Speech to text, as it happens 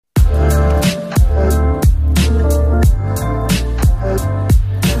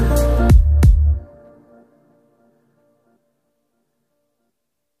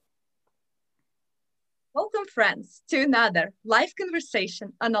friends, to another live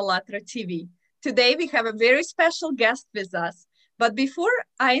conversation on ALLATRA TV. Today we have a very special guest with us, but before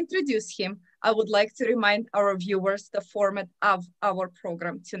I introduce him, I would like to remind our viewers the format of our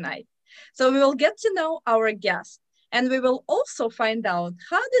program tonight. So we will get to know our guest, and we will also find out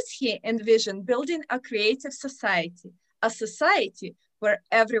how does he envision building a creative society, a society where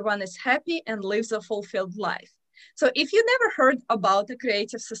everyone is happy and lives a fulfilled life. So if you never heard about a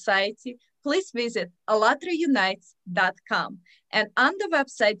creative society, please visit allatraunites.com. And on the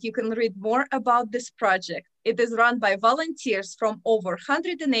website, you can read more about this project. It is run by volunteers from over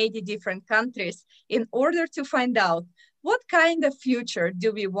 180 different countries in order to find out what kind of future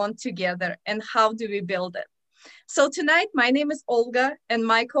do we want together and how do we build it. So tonight, my name is Olga and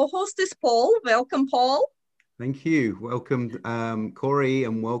my co-host is Paul. Welcome, Paul. Thank you. Welcome, Corey,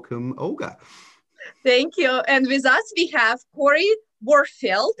 and welcome, Olga. Thank you. And with us, we have Corey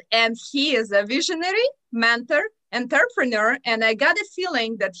Warfield, and he is a visionary, mentor, entrepreneur, and I got a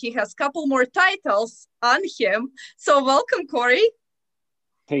feeling that he has a couple more titles on him. So welcome, Corey.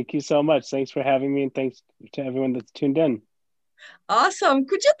 Thank you so much. Thanks for having me, and thanks to everyone that's tuned in. Awesome.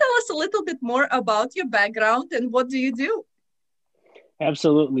 Could you tell us a little bit more about your background and what do you do?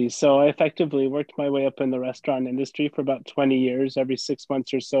 Absolutely. So I effectively worked my way up in the restaurant industry for about 20 years. Every 6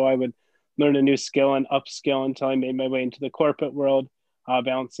 months or so, I would learn a new skill and upskill until I made my way into the corporate world,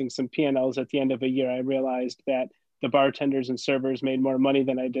 balancing some P&Ls. At the end of a year, I realized that the bartenders and servers made more money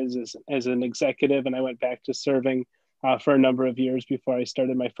than I did as an executive, and I went back to serving for a number of years before I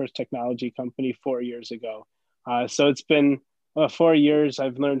started my first technology company 4 years ago. So it's been 4 years.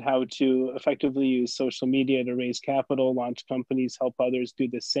 I've learned how to effectively use social media to raise capital, launch companies, help others do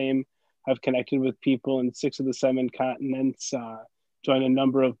the same. I've connected with people in 6 of the 7 continents, joined a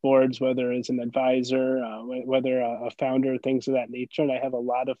number of boards, whether as an advisor, whether a founder, things of that nature. And I have a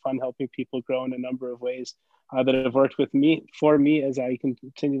lot of fun helping people grow in a number of ways that have worked for me as I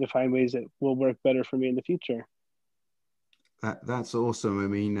continue to find ways that will work better for me in the future. That's awesome. I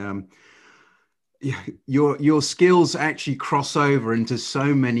mean, your skills actually cross over into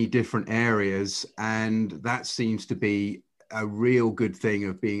so many different areas, and that seems to be a real good thing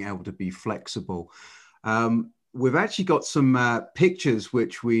of being able to be flexible. We've actually got some pictures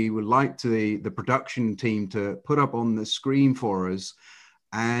which we would like the production team to put up on the screen for us.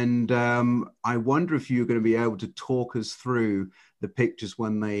 And I wonder if you're going to be able to talk us through the pictures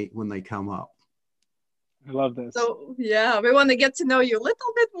when they come up. I love this. So yeah, we want to get to know you a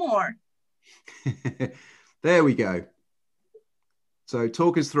little bit more. There we go. So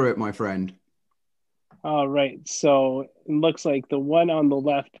talk us through it, my friend. All right. So it looks like the one on the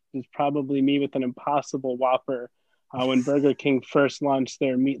left is probably me with an Impossible Whopper when Burger King first launched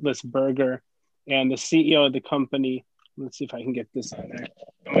their meatless burger. And the CEO of the company, let's see if I can get this on there.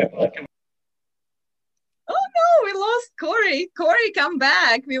 Oh no, we lost Corey. Corey, come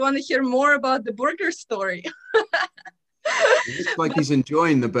back. We want to hear more about the burger story. It looks like he's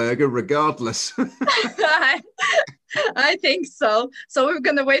enjoying the burger regardless. I think so. So we're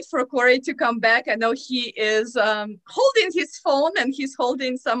going to wait for Corey to come back. I know he is holding his phone and he's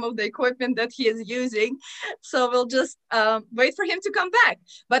holding some of the equipment that he is using. So we'll just wait for him to come back.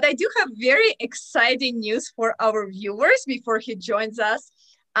 But I do have very exciting news for our viewers before he joins us.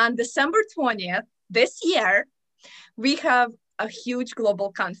 On December 20th this year, we have a huge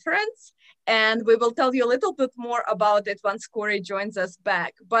global conference. And we will tell you a little bit more about it once Corey joins us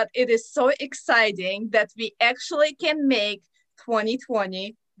back. But it is so exciting that we actually can make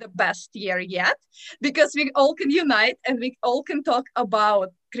 2020 the best year yet, because we all can unite and we all can talk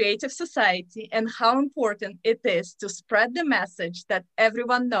about creative society and how important it is to spread the message that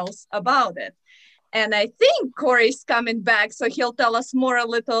everyone knows about it. And I think Corey's coming back, so he'll tell us a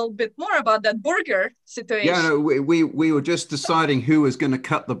little bit more about that burger situation. Yeah, no, we were just deciding who was going to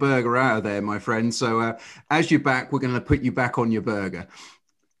cut the burger out of there, my friend. So as you're back, we're going to put you back on your burger.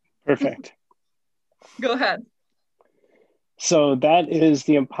 Perfect. Go ahead. So that is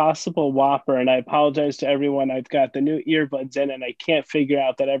the Impossible Whopper. And I apologize to everyone. I've got the new earbuds in and I can't figure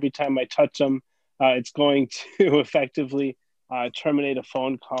out that every time I touch them, it's going to effectively terminate a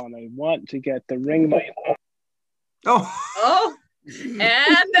phone call, and I want to get the ring light. Oh, and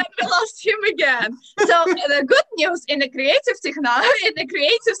then we lost him again. So the good news in the creative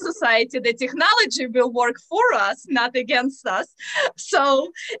society, the technology will work for us, not against us.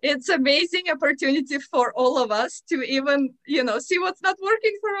 So it's amazing opportunity for all of us to even, see what's not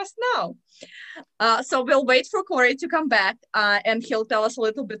working for us now. So we'll wait for Corey to come back, and he'll tell us a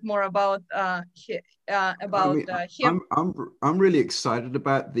little bit more about him. I'm really excited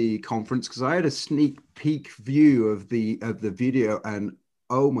about the conference because I had a sneak peek view of the video, and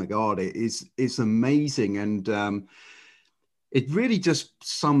oh my God, it's amazing. And it really just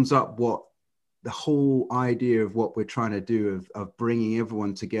sums up what the whole idea of what we're trying to do of bringing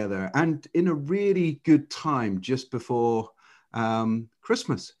everyone together, and in a really good time just before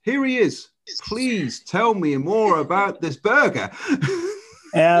Christmas. Here he is. Please tell me more about this burger.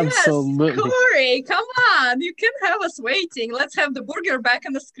 Absolutely. Yes, Corey, come on. You can't have us waiting. Let's have the burger back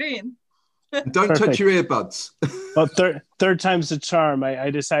on the screen. Don't Perfect. touch your earbuds. Well, third time's the charm. I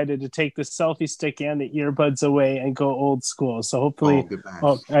decided to take the selfie stick and the earbuds away and go old school. So hopefully,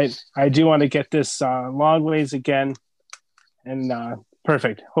 I do want to get this long ways again. And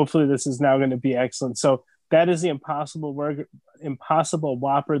perfect. Hopefully this is now going to be excellent. So that is the Impossible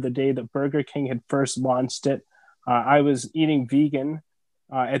Whopper, the day that Burger King had first launched it. I was eating vegan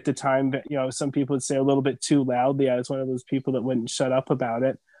at the time, but, you know, some people would say a little bit too loudly. I was one of those people that wouldn't shut up about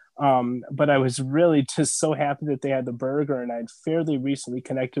it. But I was really just so happy that they had the burger, and I'd fairly recently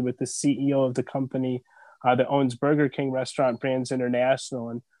connected with the CEO of the company that owns Burger King Restaurant Brands International.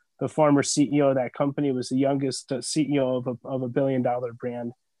 And the former CEO of that company was the youngest CEO of a $1 billion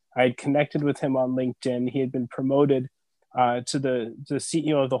brand. I had connected with him on LinkedIn. He had been promoted to the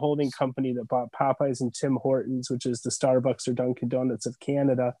CEO of the holding company that bought Popeyes and Tim Hortons, which is the Starbucks or Dunkin' Donuts of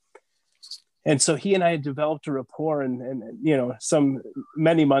Canada. And so he and I had developed a rapport, and you know,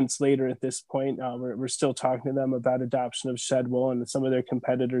 many months later at this point, we're still talking to them about adoption of Shedwell, and some of their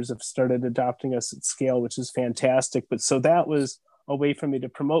competitors have started adopting us at scale, which is fantastic. But so that was a way for me to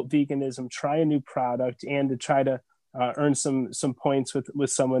promote veganism, try a new product, and to try to earn some points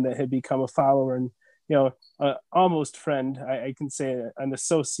with someone that had become a follower and, you know, almost friend. I can say an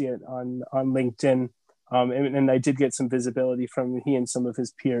associate on LinkedIn. And I did get some visibility from he and some of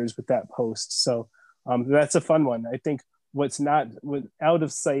his peers with that post. So that's a fun one. I think what's not out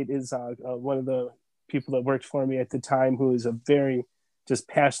of sight is one of the people that worked for me at the time, who is a very just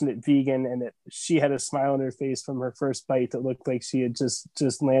passionate vegan, and she had a smile on her face from her first bite that looked like she had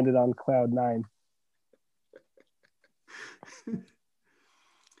just landed on cloud 9.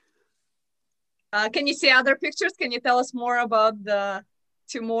 Can you see other pictures? Can you tell us more about the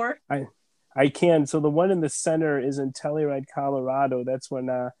 2 more? I can. So the one in the center is in Telluride, Colorado. That's when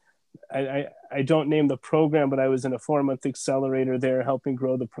I don't name the program, but I was in a 4-month accelerator there, helping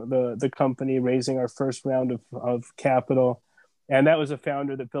grow the company, raising our first round of capital. And that was a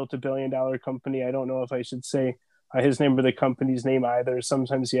founder that built $1 billion company. I don't know if I should say his name or the company's name either.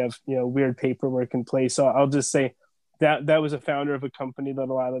 Sometimes you have, you know, weird paperwork in place. So I'll just say that was a founder of a company that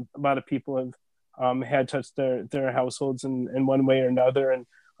a lot of people have had touched their households in one way or another. And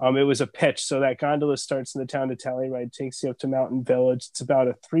it was a pitch. So that gondola starts in the town of Telluride, takes you up to Mountain Village. It's about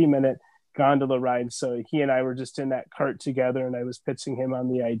a 3-minute gondola ride. So he and I were just in that cart together, and I was pitching him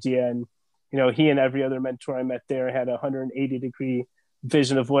on the idea. And, you know, he and every other mentor I met there had a 180-degree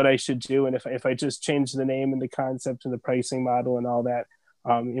vision of what I should do. And if I just changed the name and the concept and the pricing model and all that,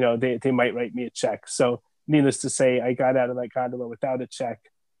 you know, they might write me a check. So needless to say, I got out of that gondola without a check,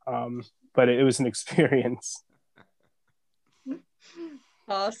 but it was an experience.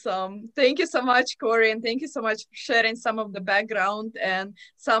 Awesome. Thank you so much, Corey. And thank you so much for sharing some of the background and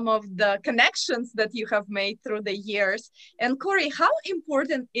some of the connections that you have made through the years. And Corey, how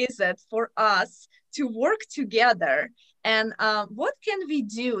important is it for us to work together? And what can we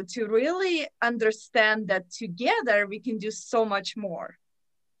do to really understand that together we can do so much more?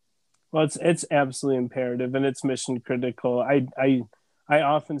 Well, it's absolutely imperative, and it's mission critical. I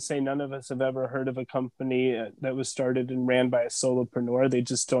often say none of us have ever heard of a company that was started and ran by a solopreneur. They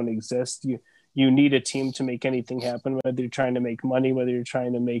just don't exist. You need a team to make anything happen, whether you're trying to make money, whether you're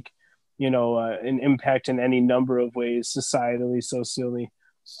trying to make, you know, an impact in any number of ways, societally, socially.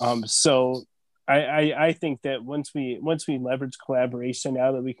 So I think that once we leverage collaboration,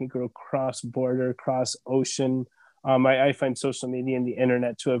 now that we can go cross-border, cross-ocean, I find social media and the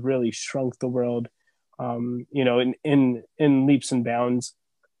internet to have really shrunk the world, you know, in leaps and bounds.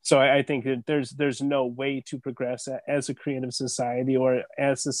 So I think that there's no way to progress as a creative society or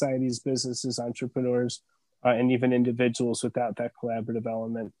as society's businesses, entrepreneurs, and even individuals without that collaborative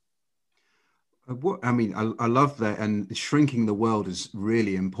element. I mean, I love that. And shrinking the world is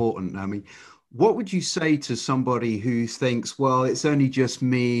really important. I mean, what would you say to somebody who thinks, well, it's only just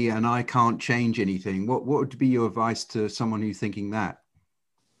me and I can't change anything? What would be your advice to someone who's thinking that?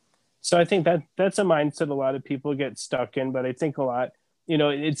 So I think that's a mindset a lot of people get stuck in, but I think a lot, you know,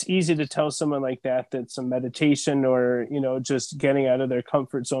 it's easy to tell someone like that some meditation or, you know, just getting out of their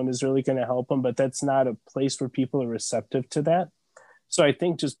comfort zone is really going to help them, but that's not a place where people are receptive to that. So I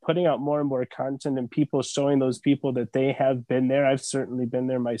think just putting out more and more content and people showing those people that they have been there. I've certainly been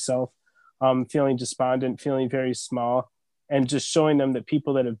there myself, feeling despondent, feeling very small, and just showing them that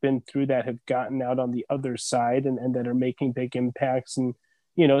people that have been through that have gotten out on the other side and that are making big impacts. And,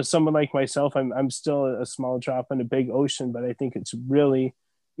 you know, someone like myself, I'm still a small drop in a big ocean, but I think it's really,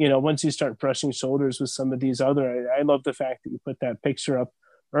 you know, once you start brushing shoulders with some of these other, I love the fact that you put that picture up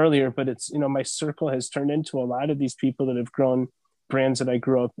earlier, but it's, you know, my circle has turned into a lot of these people that have grown brands that I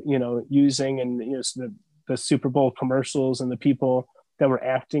grew up, you know, using, and, you know, the Super Bowl commercials and the people that were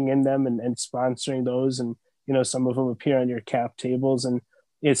acting in them and sponsoring those. And, you know, some of them appear on your cap tables, and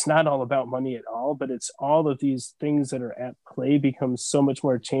it's not all about money at all, but it's all of these things that are at play become so much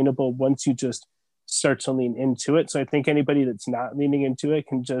more attainable once you just start to lean into it. So I think anybody that's not leaning into it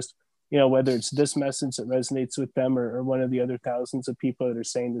can just, you know, whether it's this message that resonates with them or one of the other thousands of people that are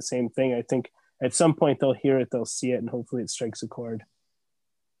saying the same thing, I think at some point they'll hear it, they'll see it, and hopefully it strikes a chord.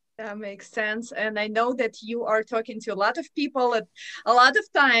 That makes sense. And I know that you are talking to a lot of people at a lot of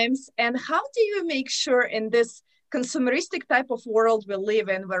times. And how do you make sure in this consumeristic type of world we live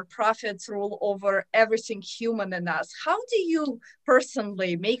in, where profits rule over everything human in us, how do you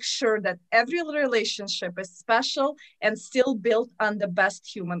personally make sure that every relationship is special and still built on the best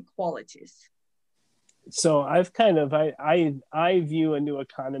human qualities? So I've kind of, I view a new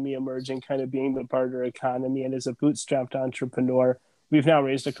economy emerging kind of being the barter economy. And as a bootstrapped entrepreneur, we've now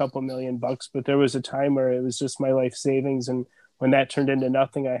raised a couple $1 million, but there was a time where it was just my life savings. And when that turned into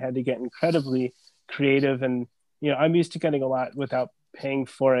nothing, I had to get incredibly creative. And, you know, I'm used to getting a lot without paying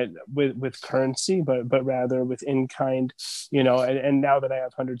for it with currency, but rather with in-kind, you know, and now that I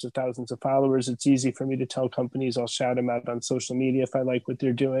have hundreds of thousands of followers, it's easy for me to tell companies, I'll shout them out on social media if I like what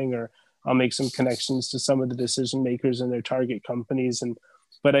they're doing, or I'll make some connections to some of the decision makers in their target companies.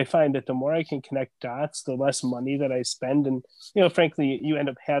 But I find that the more I can connect dots, the less money that I spend. And, you know, frankly, you end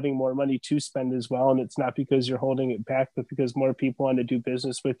up having more money to spend as well. And it's not because you're holding it back, but because more people want to do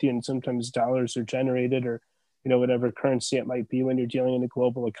business with you. And sometimes dollars are generated, or, you know, whatever currency it might be when you're dealing in a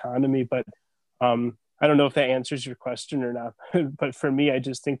global economy. But I don't know if that answers your question or not. But for me, I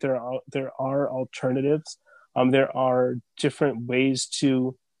just think there are alternatives. There are different ways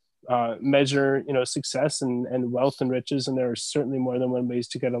to measure, you know, success and wealth and riches, and there are certainly more than one ways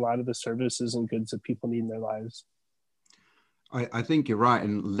to get a lot of the services and goods that people need in their lives. I think you're right,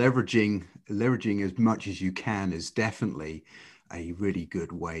 and leveraging as much as you can is definitely a really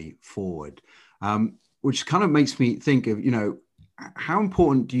good way forward. Which kind of makes me think of, you know, how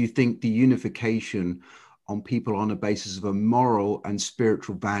important do you think the unification on people on a basis of a moral and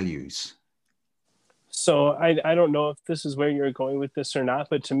spiritual values? So I don't know if this is where you're going with this or not,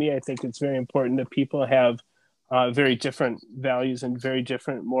 but to me, I think it's very important that people have very different values and very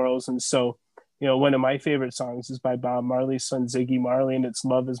different morals. And so, you know, one of my favorite songs is by Bob Marley's son, Ziggy Marley, and it's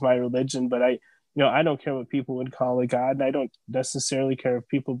 "Love Is My Religion." But I don't care what people would call a God, and I don't necessarily care if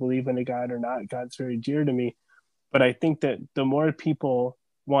people believe in a God or not. God's very dear to me. But I think that the more people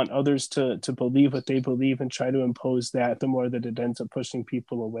want others to believe what they believe and try to impose that, the more that it ends up pushing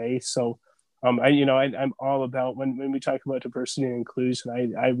people away. So I'm all about when we talk about diversity and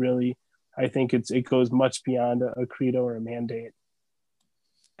inclusion, I think it goes much beyond a credo or a mandate.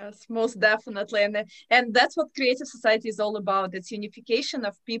 Yes, most definitely. And that's what Creative Society is all about. It's unification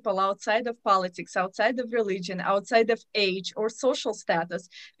of people outside of politics, outside of religion, outside of age or social status.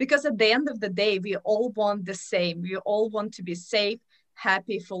 Because at the end of the day, we all want the same. We all want to be safe,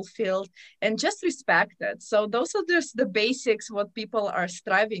 happy, fulfilled, and just respected. So those are just the basics what people are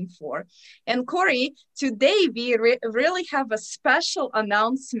striving for. And Corey, today we really have a special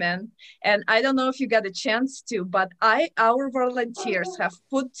announcement, and I don't know if you got a chance to, but our volunteers have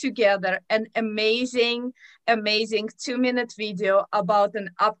put together an amazing 2-minute video about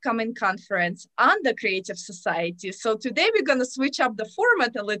an upcoming conference on the Creative Society. So today we're going to switch up the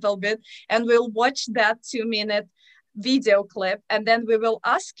format a little bit, and we'll watch that 2-minute video clip, and then we will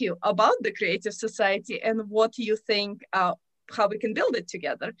ask you about the Creative Society and what you think, how we can build it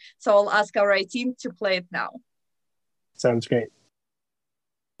together. So I'll ask our IT team to play it now. Sounds great.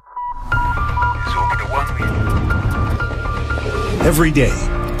 Every day,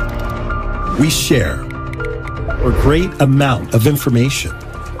 we share a great amount of information.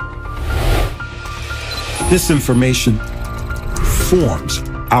 This information forms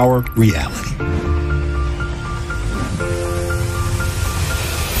our reality.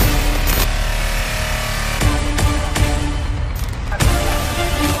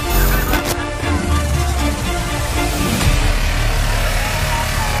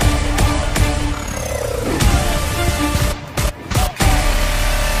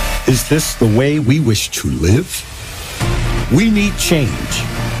 Is this the way we wish to live? We need change.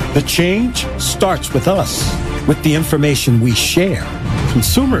 The change starts with us, with the information we share.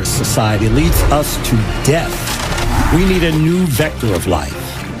 Consumerist society leads us to death. We need a new vector of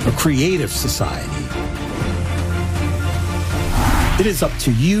life, a creative society. It is up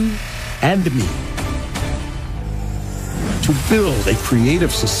to you and me to build a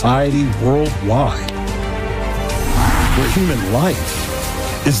creative society worldwide where human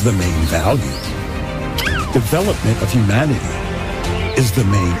life is the main value. Development of humanity is the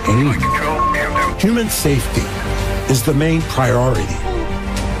main aim. Human safety is the main priority.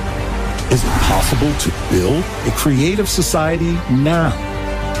 Is it possible to build a creative society now?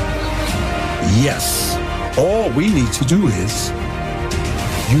 Yes. All we need to do is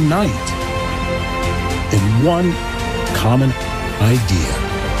unite in one common idea,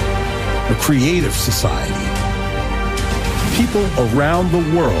 a creative society. People around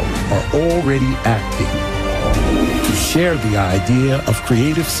the world are already acting to share the idea of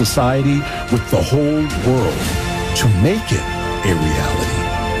creative society with the whole world to make it a reality.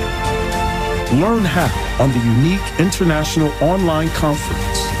 Learn how on the unique international online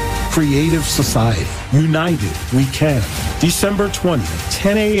conference, Creative Society, United We Can, December 20th,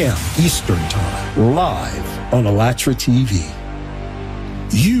 10 a.m. Eastern Time, live on ALLATRA TV.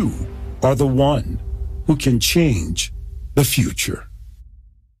 You are the one who can change the future.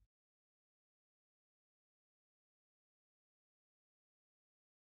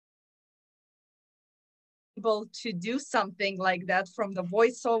 Able to do something like that, from the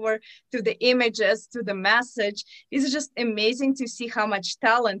voiceover to the images to the message, is just amazing to see how much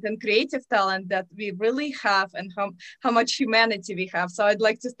talent and creative talent that we really have, and how much humanity we have. So I'd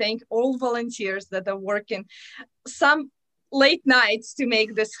like to thank all volunteers that are working some late nights to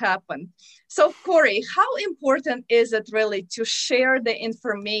make this happen. So Corey, how important is it really to share the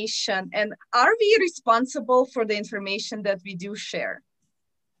information, and are we responsible for the information that we do share?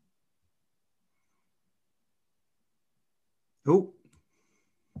 Oh,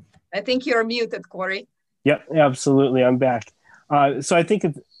 I think you're muted, Corey. Yep, absolutely. I'm back. So I think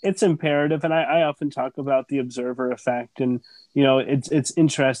it's imperative, and I often talk about the observer effect. And it's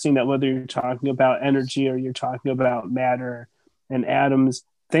interesting that whether you're talking about energy or you're talking about matter and atoms,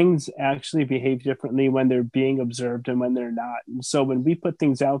 things actually behave differently when they're being observed and when they're not. And so when we put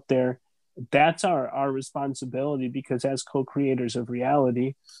things out there, that's our responsibility, because as co-creators of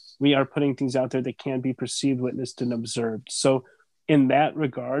reality, we are putting things out there that can be perceived, witnessed, and observed. So in that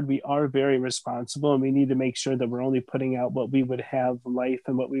regard, we are very responsible, and we need to make sure that we're only putting out what we would have life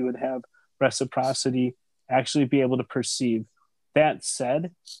and what we would have reciprocity actually be able to perceive. That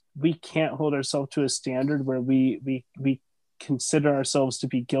said, we can't hold ourselves to a standard where we consider ourselves to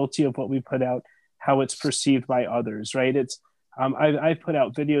be guilty of what we put out, how it's perceived by others, right? It's I put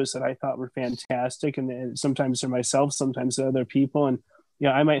out videos that I thought were fantastic, and sometimes they're myself, sometimes they're other people, and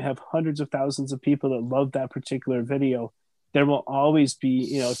I might have hundreds of thousands of people that love that particular video. There will always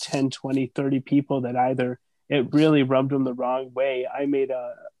be 10, 20, 30 people that either it really rubbed them the wrong way. I made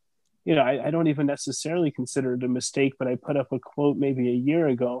I don't even necessarily consider it a mistake, but I put up a quote maybe a year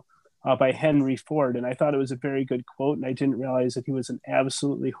ago by Henry Ford, and I thought it was a very good quote, and I didn't realize that he was an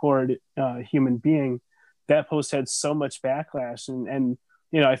absolutely horrid human being. That post had so much backlash, and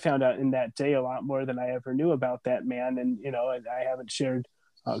I found out in that day a lot more than I ever knew about that man, and I haven't shared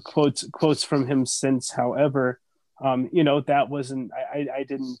quotes from him since. However, that wasn't, I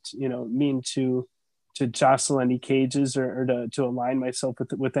didn't mean to jostle any cages or to align myself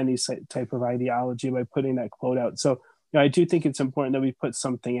with any type of ideology by putting that quote out. So I do think it's important that we put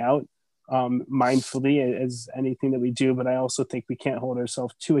something out mindfully, as anything that we do, but I also think we can't hold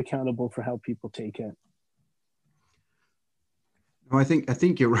ourselves too accountable for how people take it. I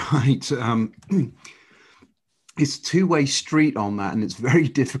think you're right. It's a two-way street on that, and it's very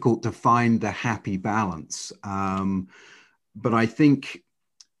difficult to find the happy balance. But I think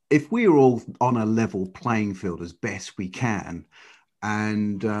if we're all on a level playing field as best we can,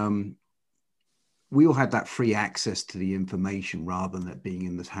 and we all had that free access to the information rather than it being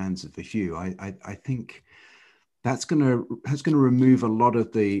in the hands of a few, I think that's going to remove a lot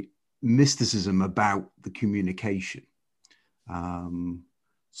of the mysticism about the communication.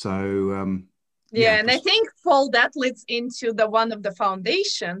 Yeah, and I think, Paul, that leads into one of the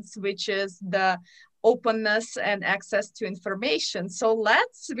foundations, which is the openness and access to information. So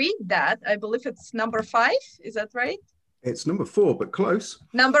let's read that. I believe it's number 5. Is that right? It's number 4, but close.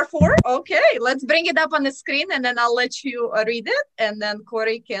 Number 4? Okay, let's bring it up on the screen, and then I'll let you read it, and then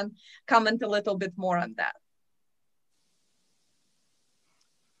Corey can comment a little bit more on that.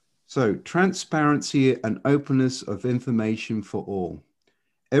 So, transparency and openness of information for all.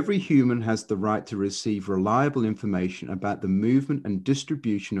 Every human has the right to receive reliable information about the movement and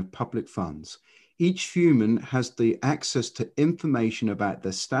distribution of public funds. Each human has the access to information about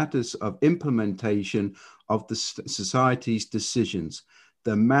the status of implementation of the society's decisions.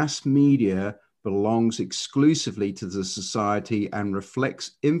 The mass media belongs exclusively to the society and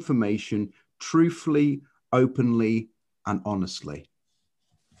reflects information truthfully, openly, and honestly.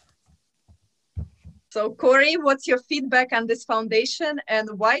 So, Corey, what's your feedback on this foundation, and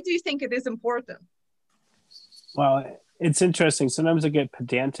why do you think it is important? Well, it's interesting. Sometimes I get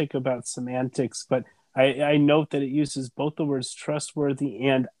pedantic about semantics, but I note that it uses both the words trustworthy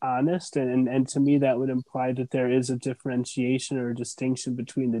and honest. And to me, that would imply that there is a differentiation or a distinction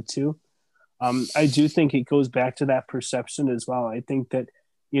between the two. I do think it goes back to that perception as well. I think that,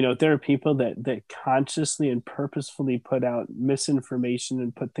 there are people that consciously and purposefully put out misinformation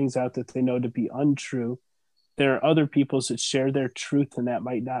and put things out that they know to be untrue. There are other peoples that share their truth, and that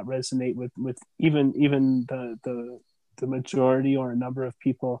might not resonate with even the majority or a number of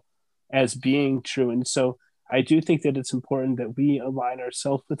people as being true. And so I do think that it's important that we align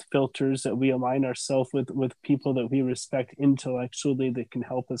ourselves with filters, that we align ourselves with people that we respect intellectually, that can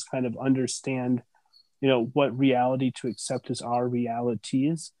help us kind of understand, what reality to accept as our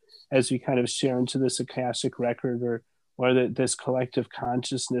realities, as we kind of share into this Akashic record or this collective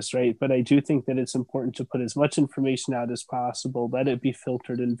consciousness, right? But I do think that it's important to put as much information out as possible, let it be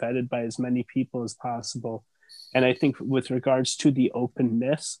filtered and vetted by as many people as possible. And I think with regards to the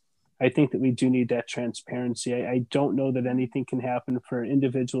openness, I think that we do need that transparency. I don't know that anything can happen for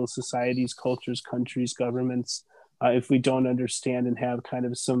individual societies, cultures, countries, governments, if we don't understand and have kind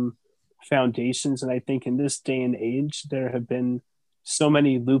of some foundations. And I think in this day and age, there have been so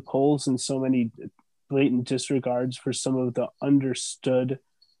many loopholes and so many blatant disregards for some of the understood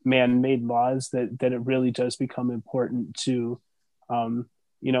man-made laws that it really does become important to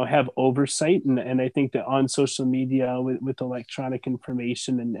have oversight. And I think that on social media with electronic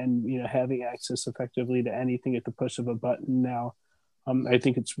information and having access effectively to anything at the push of a button now, I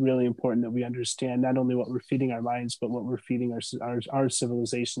think it's really important that we understand not only what we're feeding our minds, but what we're feeding our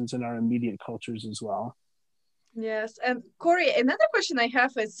civilizations and our immediate cultures as well. Yes. And Corey, another question I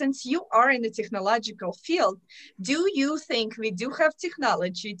have is, since you are in the technological field, do you think we do have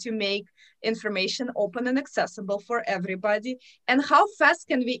technology to make information open and accessible for everybody? And how fast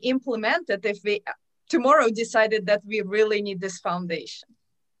can we implement it if we tomorrow decided that we really need this foundation?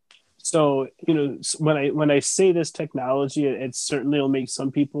 So, when I say this technology, it certainly will make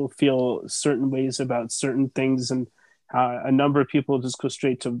some people feel certain ways about certain things. And a number of people just go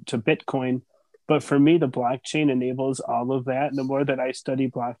straight to Bitcoin. But for me, the blockchain enables all of that. And the more that I study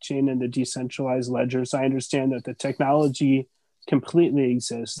blockchain and the decentralized ledgers, I understand that the technology completely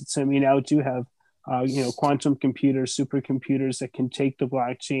exists. And we now do have, quantum computers, supercomputers that can take the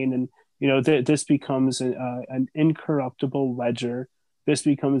blockchain, and this becomes an incorruptible ledger. This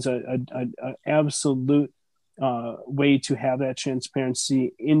becomes an absolute way to have that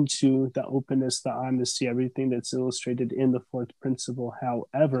transparency into the openness, the honesty, everything that's illustrated in the fourth principle.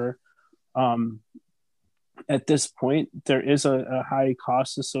 However, at this point, there is a high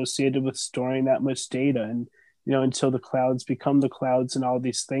cost associated with storing that much data, and until the clouds become the clouds and all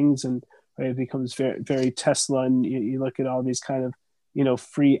these things, and it becomes very, very Tesla, and you look at all these kind of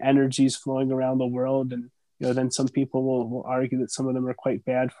free energies flowing around the world, and then some people will argue that some of them are quite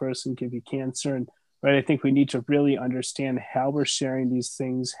bad for us and give you cancer. And I think we need to really understand how we're sharing these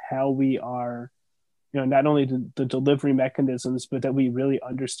things, how we are, not only the delivery mechanisms, but that we really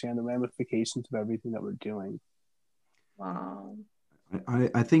understand the ramifications of everything that we're doing. Wow.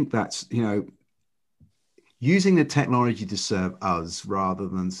 I think that's, using the technology to serve us rather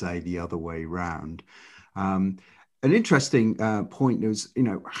than say the other way around. An interesting point is,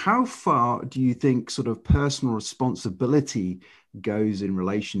 how far do you think sort of personal responsibility goes in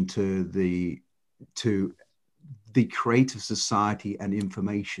relation to the creative society and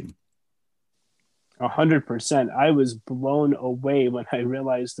information? 100%. I was blown away when I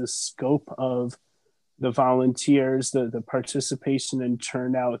realized the scope of the volunteers, the participation and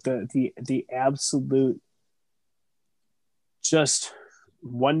turnout, the absolute just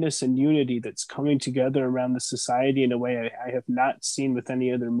oneness and unity that's coming together around the society in a way I have not seen with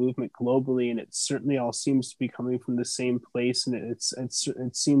any other movement globally. And it certainly all seems to be coming from the same place. And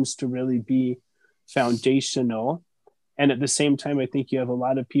it seems to really be foundational. And at the same time, I think you have a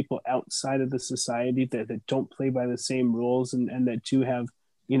lot of people outside of the society that don't play by the same rules and that do have,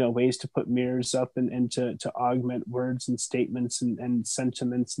 ways to put mirrors up and to augment words and statements and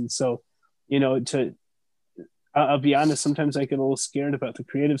sentiments. And so, I'll be honest, sometimes I get a little scared about the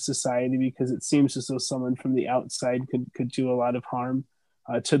creative society because it seems as though someone from the outside could do a lot of harm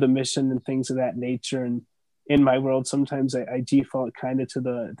to the mission and things of that nature. And in my world, sometimes I default kind of to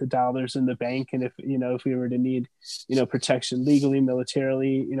the dollars in the bank. And if we were to need, protection legally,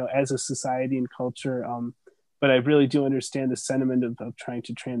 militarily, as a society and culture, I really do understand the sentiment of trying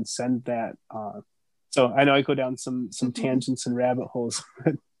to transcend that. So I know I go down some tangents and rabbit holes.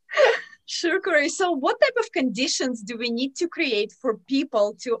 Sure, Corey. So what type of conditions do we need to create for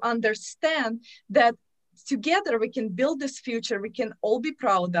people to understand that together we can build this future we can all be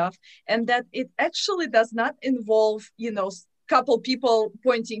proud of, and that it actually does not involve, couple people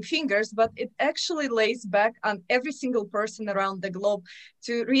pointing fingers, but it actually lays back on every single person around the globe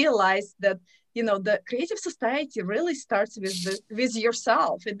to realize that the creative society really starts with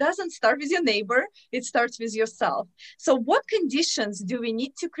yourself. It doesn't start with your neighbor, it starts with yourself. So what conditions do we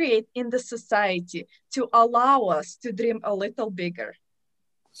need to create in the society to allow us to dream a little bigger?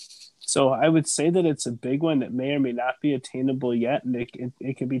 So I would say that it's a big one that may or may not be attainable yet, and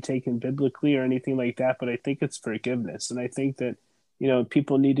it can be taken biblically or anything like that, but I think it's forgiveness. And I think that,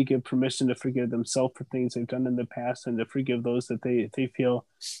 people need to give permission to forgive themselves for things they've done in the past, and to forgive those that they feel,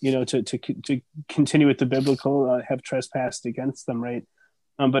 to continue with the biblical, have trespassed against them, right?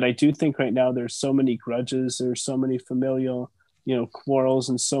 But I do think right now there's so many grudges, there's so many familial, quarrels,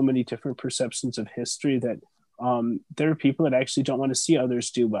 and so many different perceptions of history that there are people that actually don't want to see others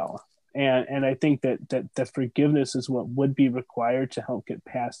do well. And I think that forgiveness is what would be required to help get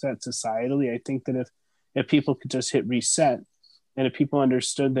past that societally. I think that if people could just hit reset, and if people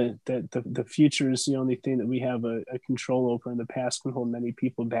understood that the future is the only thing that we have a control over, and the past can hold many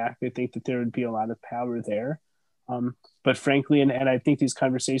people back, I think that there would be a lot of power there. But frankly, and I think these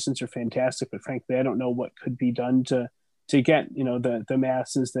conversations are fantastic, but frankly, I don't know what could be done to get, the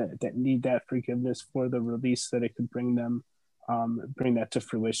masses that need that forgiveness for the release that it could bring them, bring that to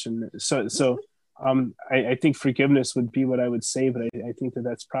fruition. So I think forgiveness would be what I would say, but I think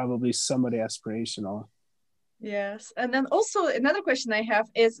that's probably somewhat aspirational. Yes. And then also another question I have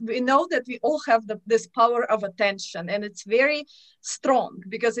is, we know that we all have this power of attention, and it's very strong,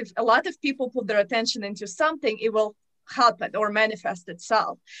 because if a lot of people put their attention into something, it will happen or manifest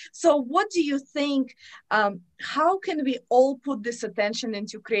itself. So what do you think, how can we all put this attention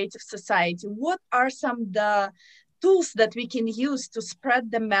into creative society? What are some of the tools that we can use to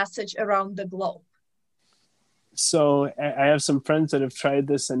spread the message around the globe? So I have some friends that have tried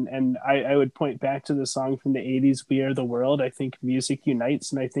this, and I would point back to the song from the 80s, We Are the World. I think music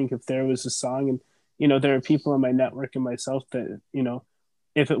unites, and I think if there was a song, and there are people in my network and myself that,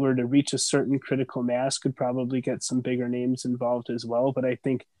 if it were to reach a certain critical mass, could probably get some bigger names involved as well. But I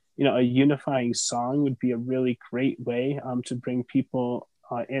think, a unifying song would be a really great way to bring people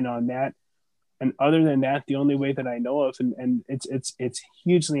in on that. And other than that, the only way that I know of, and it's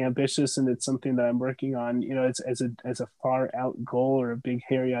hugely ambitious, and it's something that I'm working on, it's as a far out goal, or a big,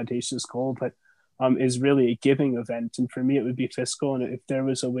 hairy, audacious goal, but is really a giving event. And for me, it would be fiscal. And if there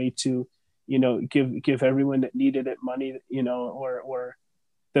was a way to, give everyone that needed it money, or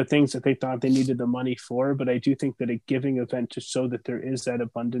the things that they thought they needed the money for. But I do think that a giving event to show that there is that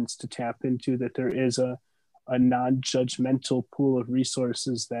abundance to tap into, that there is a non-judgmental pool of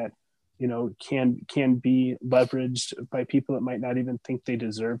resources that, can be leveraged by people that might not even think they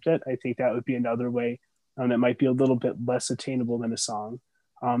deserved it. I think that would be another way that might be a little bit less attainable than a song,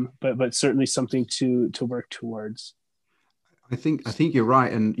 but certainly something to work towards. I think you're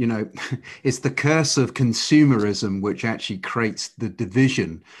right, and it's the curse of consumerism which actually creates the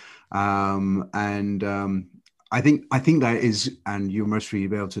division, and I think that is, and you'll most be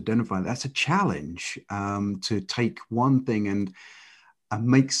able to identify that's a challenge, to take one thing and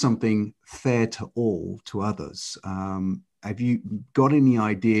make something fair to all, to others. Have you got any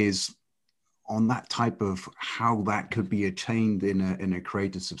ideas on that type of how that could be attained in a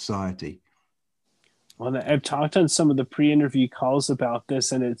creative society? Well, I've talked on some of the pre-interview calls about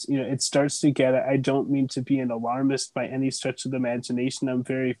this, and it's, it starts to get, I don't mean to be an alarmist by any stretch of the imagination. I'm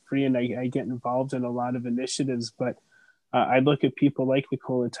very free, and I get involved in a lot of initiatives, but I look at people like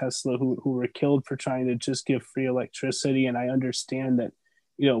Nikola Tesla who were killed for trying to just give free electricity. And I understand that,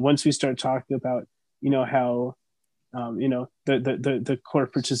 once we start talking about, how, the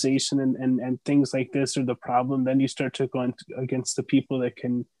corporatization and things like this are the problem, then you start to go against the people that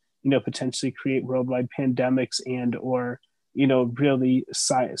can, potentially create worldwide pandemics and, or, really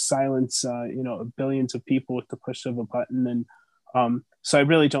silence, billions of people with the push of a button. And so I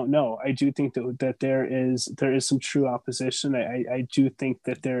really don't know. I do think that there is some true opposition. I do think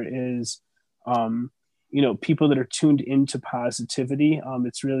that there is, people that are tuned into positivity.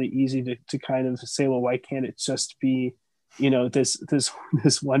 It's really easy to kind of say, well, why can't it just be,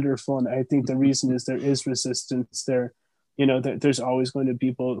 this wonderful? And I think the reason is there is resistance there. There's always going to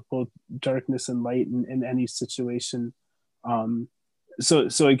be both darkness and light in any situation.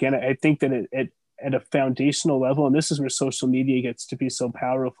 So again, I think that it at a foundational level, and this is where social media gets to be so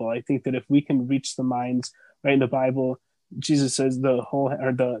powerful. I think that if we can reach the minds right? In the Bible, Jesus says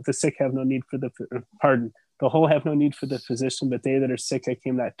the sick have no need for the whole have no need for the physician, but they that are sick, I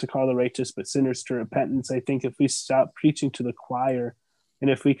came not to call the righteous, but sinners to repentance. I think if we stop preaching to the choir, and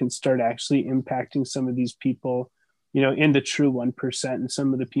if we can start actually impacting some of these people, in the true 1%, and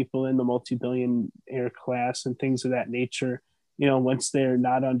some of the people in the multi-billionaire class and things of that nature, once they're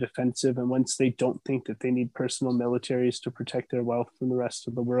not on defensive, and once they don't think that they need personal militaries to protect their wealth from the rest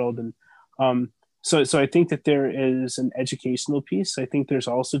of the world. And so I think that there is an educational piece. I think there's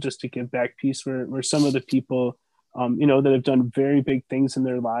also just a give back piece where some of the people, that have done very big things in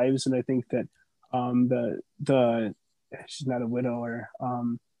their lives. And I think that she's not a widower,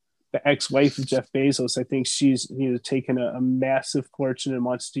 the ex-wife of Jeff Bezos, I think she's taken a massive fortune and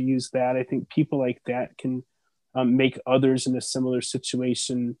wants to use that. I think people like that can make others in a similar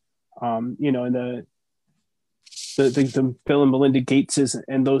situation, in the Bill and Melinda Gateses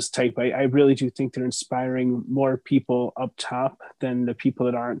and those type. I really do think they're inspiring more people up top than the people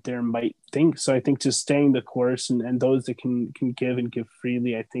that aren't there might think. So I think just staying the course and those that can give and give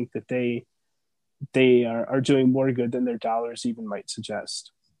freely, I think that they are doing more good than their dollars even might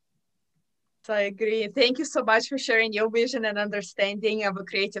suggest. So I agree. Thank you so much for sharing your vision and understanding of a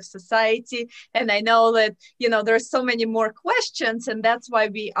creative society. And I know that, there's so many more questions, and that's why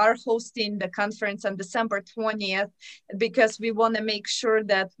we are hosting the conference on December 20th, because we want to make sure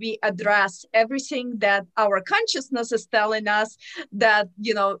that we address everything that our consciousness is telling us that,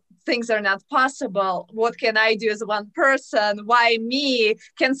 things are not possible. What can I do as one person? Why me?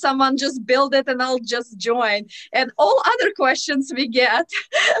 Can someone just build it and I'll just join? And all other questions we get.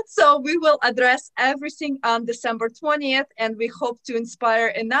 So we will address everything on December 20th, and we hope to inspire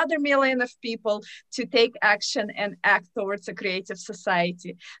another million of people to take action and act towards a creative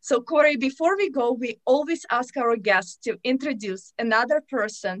society. So Corey, before we go, we always ask our guests to introduce another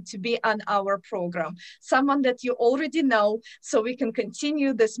person to be on our program, someone that you already know, so we can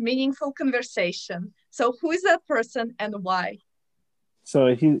continue this meaningful conversation. So who is that person and why?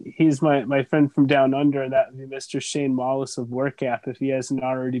 So he's my friend from down under, and that would be Mr. Shane Wallace of WorkApp, if he hasn't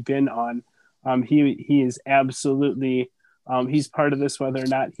already been on. He is absolutely, he's part of this, whether or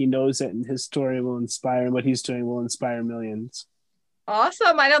not he knows it, and his story will inspire, and what he's doing will inspire millions.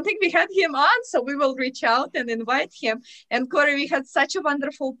 Awesome. I don't think we had him on, so we will reach out and invite him. And Corey, we had such a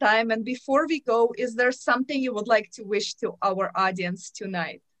wonderful time. And before we go, is there something you would like to wish to our audience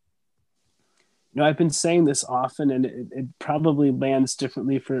tonight? I've been saying this often, and it probably lands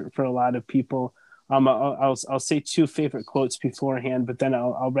differently for a lot of people. I'll say two favorite quotes beforehand, but then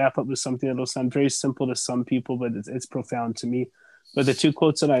I'll wrap up with something that'll sound very simple to some people, but it's profound to me. But the two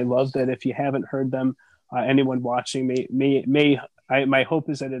quotes that I love, that if you haven't heard them, anyone watching my hope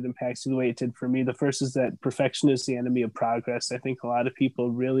is that it impacts you the way it did for me. The first is that perfection is the enemy of progress. I think a lot of people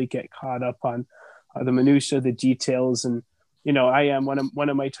really get caught up on the minutia, the details, and I am one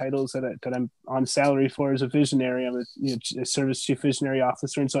of my titles that I'm on salary for is a visionary. I'm a service chief visionary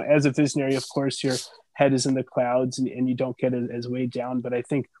officer, and so as a visionary, of course, your head is in the clouds and you don't get it as way down. But I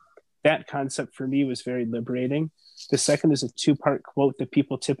think that concept for me was very liberating. The second is a two-part quote that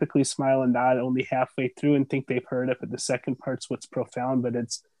people typically smile and nod only halfway through and think they've heard it, but the second part's what's profound. But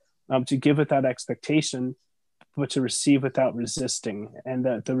it's to give without expectation, but to receive without resisting. And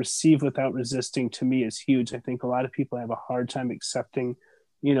the receive without resisting to me is huge. I think a lot of people have a hard time accepting,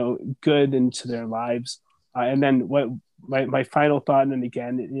 good into their lives. And then what my final thought, and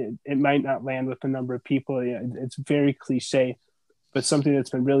again, it might not land with a number of people. It's very cliche, but something that's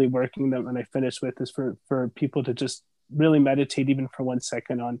been really working that when I finish with is for people to just really meditate even for 1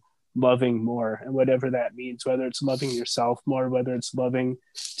 second on loving more, and whatever that means, whether it's loving yourself more, whether it's loving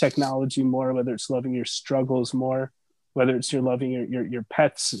technology more, whether it's loving your struggles more, whether it's you're loving your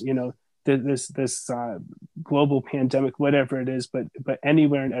pets, this global pandemic, whatever it is, but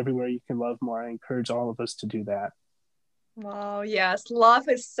anywhere and everywhere you can love more. I encourage all of us to do that. Wow, yes, love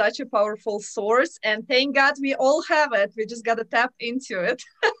is such a powerful source, and thank God we all have it. We just got to tap into it.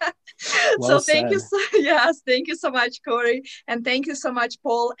 Well so thank you so much, Corey, and thank you so much,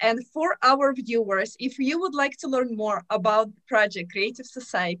 Paul. And for our viewers, if you would like to learn more about Project Creative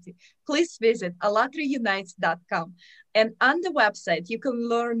Society, please visit allatraunites.com. And on the website, you can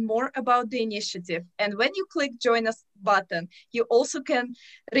learn more about the initiative. And when you click Join Us button, you also can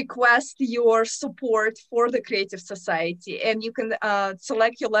request your support for the Creative Society. And you can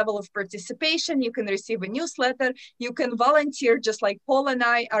select your level of participation. You can receive a newsletter. You can volunteer just like Paul and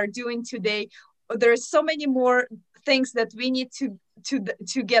I are doing today. There's so many more things that we need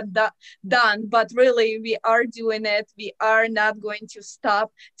to get that done, but really we are doing it. We are not going to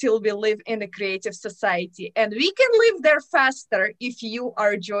stop till we live in a creative society, and we can live there faster if you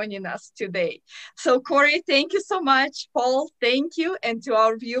are joining us today. So Corey, thank you so much. Paul, thank you. And to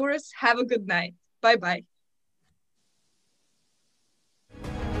our viewers, have a good night. Bye-bye.